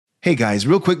Hey guys,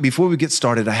 real quick before we get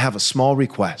started, I have a small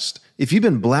request. If you've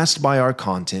been blessed by our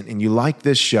content and you like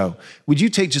this show, would you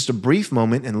take just a brief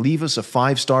moment and leave us a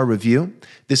 5-star review?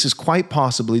 This is quite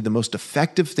possibly the most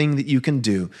effective thing that you can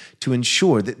do to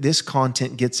ensure that this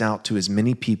content gets out to as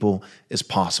many people as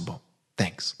possible.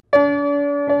 Thanks.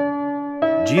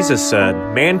 Jesus said,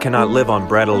 "Man cannot live on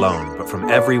bread alone, but from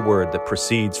every word that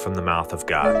proceeds from the mouth of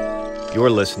God."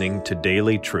 You're listening to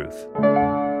Daily Truth.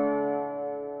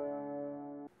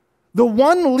 The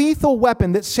one lethal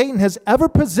weapon that Satan has ever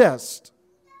possessed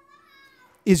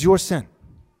is your sin.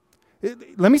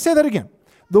 Let me say that again.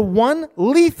 The one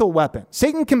lethal weapon.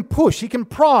 Satan can push, he can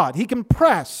prod, he can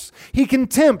press, he can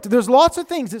tempt. There's lots of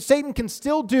things that Satan can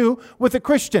still do with a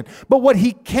Christian. But what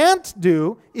he can't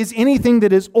do is anything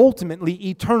that is ultimately,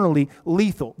 eternally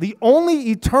lethal. The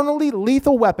only eternally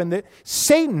lethal weapon that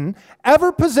Satan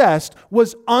ever possessed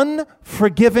was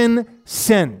unforgiven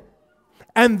sin.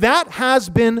 And that has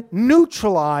been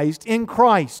neutralized in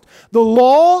Christ. The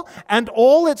law and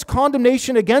all its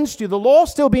condemnation against you, the law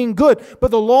still being good,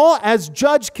 but the law as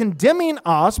judge condemning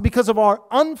us because of our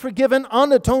unforgiven,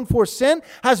 unatoned for sin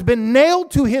has been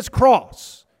nailed to his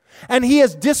cross. And he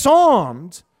has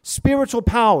disarmed spiritual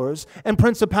powers and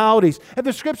principalities. And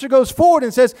the scripture goes forward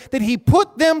and says that he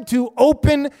put them to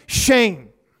open shame.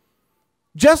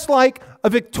 Just like a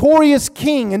victorious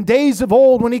king in days of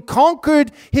old, when he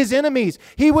conquered his enemies,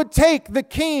 he would take the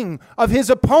king of his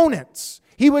opponents.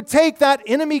 He would take that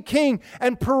enemy king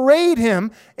and parade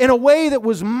him in a way that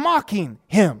was mocking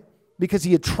him because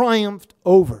he had triumphed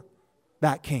over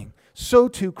that king. So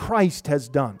too Christ has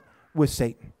done with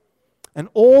Satan. And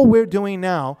all we're doing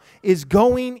now is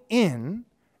going in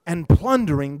and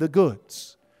plundering the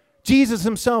goods. Jesus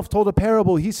himself told a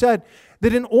parable. He said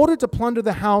that in order to plunder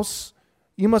the house,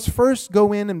 you must first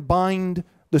go in and bind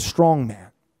the strong man.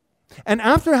 And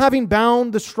after having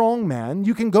bound the strong man,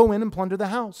 you can go in and plunder the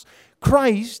house.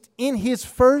 Christ, in his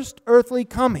first earthly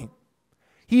coming,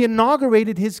 he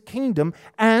inaugurated his kingdom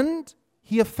and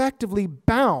he effectively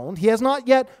bound. He has not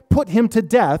yet put him to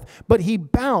death, but he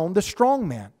bound the strong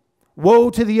man.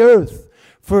 Woe to the earth,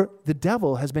 for the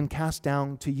devil has been cast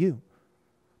down to you.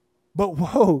 But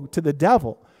woe to the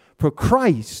devil, for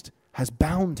Christ has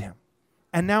bound him.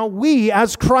 And now we,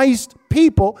 as Christ's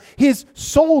people, his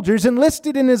soldiers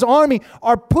enlisted in his army,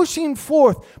 are pushing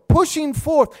forth, pressing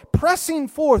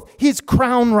forth his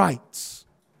crown rights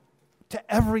to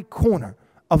every corner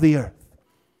of the earth.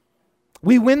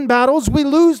 We win battles, we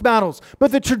lose battles,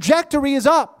 but the trajectory is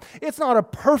up. It's not a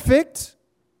perfect,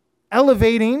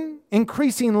 elevating,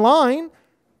 increasing line.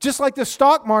 Just like the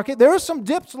stock market, there are some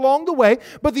dips along the way,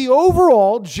 but the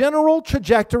overall general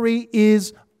trajectory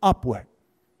is upward.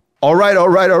 All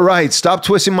right. Stop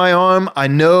twisting my arm. I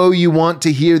know you want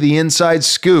to hear the inside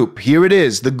scoop. Here it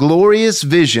is, the glorious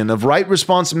vision of Right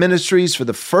Response Ministries for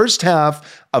the first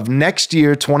half of next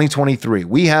year, 2023.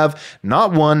 We have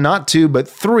not one, not two, but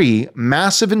 3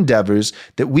 massive endeavors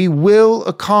that we will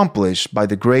accomplish by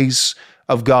the grace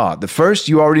of God. The first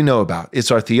you already know about.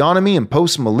 It's our Theonomy and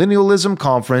Postmillennialism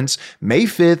Conference, May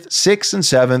 5th, 6th, and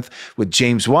 7th, with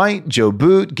James White, Joe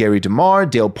Boot, Gary DeMar,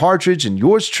 Dale Partridge, and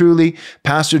yours truly,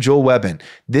 Pastor Joel Webbin.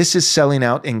 This is selling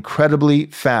out incredibly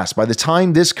fast. By the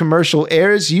time this commercial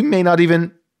airs, you may not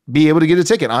even be able to get a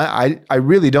ticket. I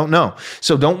really don't know.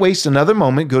 So don't waste another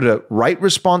moment. Go to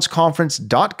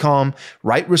rightresponseconference.com,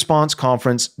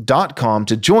 rightresponseconference.com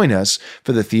to join us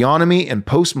for the Theonomy and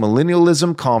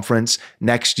Postmillennialism Conference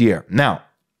next year. Now,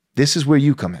 this is where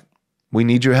you come in. We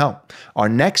need your help. Our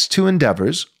next 2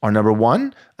 endeavors are, number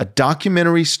 1, a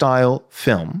documentary-style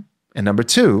film, and number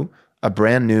 2, a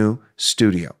brand new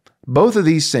studio. Both of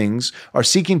these things are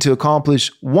seeking to accomplish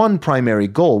one primary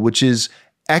goal, which is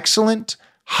excellent,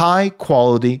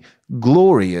 high-quality,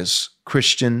 glorious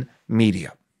Christian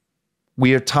media.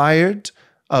 We are tired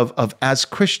of as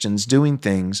Christians doing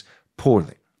things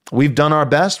poorly. We've done our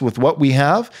best with what we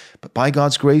have, but by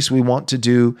God's grace, we want to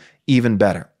do even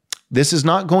better. This is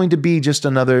not going to be just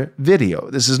another video.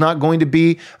 This is not going to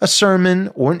be a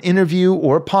sermon or an interview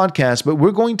or a podcast, but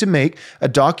we're going to make a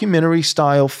documentary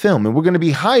style film. And we're going to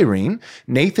be hiring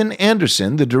Nathan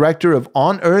Anderson, the director of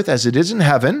On Earth as It Is in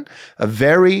Heaven, a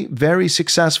very, very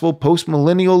successful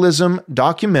post-millennialism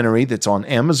documentary that's on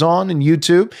Amazon and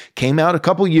YouTube, came out a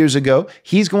couple years ago.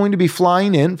 He's going to be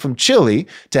flying in from Chile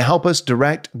to help us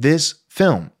direct this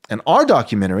film. And our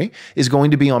documentary is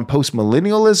going to be on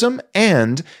postmillennialism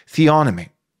and theonomy,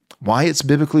 why it's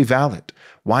biblically valid,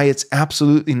 why it's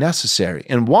absolutely necessary,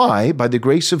 and why, by the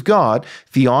grace of God,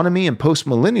 theonomy and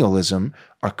postmillennialism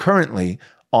are currently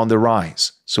on the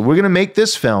rise. So we're going to make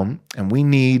this film, and we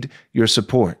need your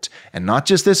support. And not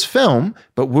just this film,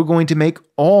 but we're going to make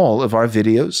all of our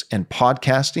videos and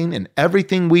podcasting and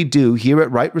everything we do here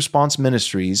at Right Response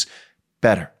Ministries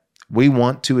better. We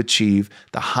want to achieve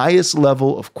the highest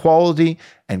level of quality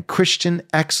and Christian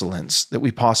excellence that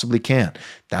we possibly can.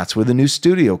 That's where the new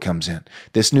studio comes in.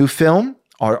 This new film,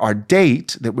 our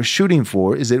date that we're shooting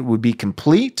for is that it would be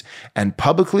complete and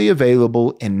publicly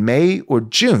available in May or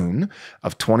June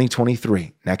of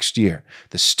 2023, next year.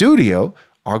 The studio,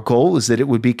 our goal is that it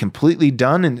would be completely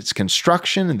done in its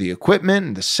construction and the equipment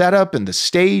and the setup and the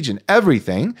stage and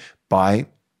everything by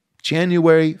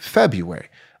January, February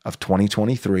of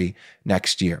 2023,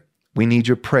 next year. We need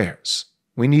your prayers.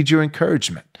 We need your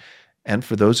encouragement. And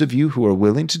for those of you who are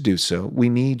willing to do so, we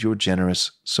need your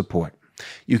generous support.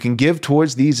 You can give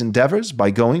towards these endeavors by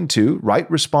going to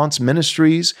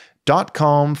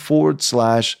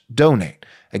rightresponseministries.com/donate.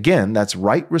 Again, that's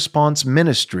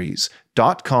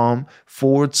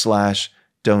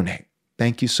rightresponseministries.com/donate.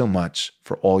 Thank you so much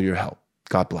for all your help.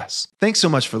 God bless. Thanks so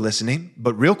much for listening.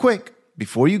 But real quick,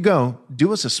 before you go,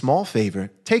 do us a small favor,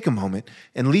 take a moment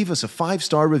and leave us a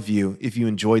 5-star review if you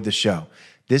enjoyed the show.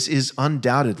 This is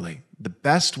undoubtedly the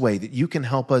best way that you can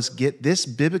help us get this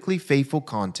biblically faithful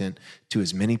content to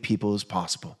as many people as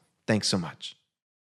possible. Thanks so much.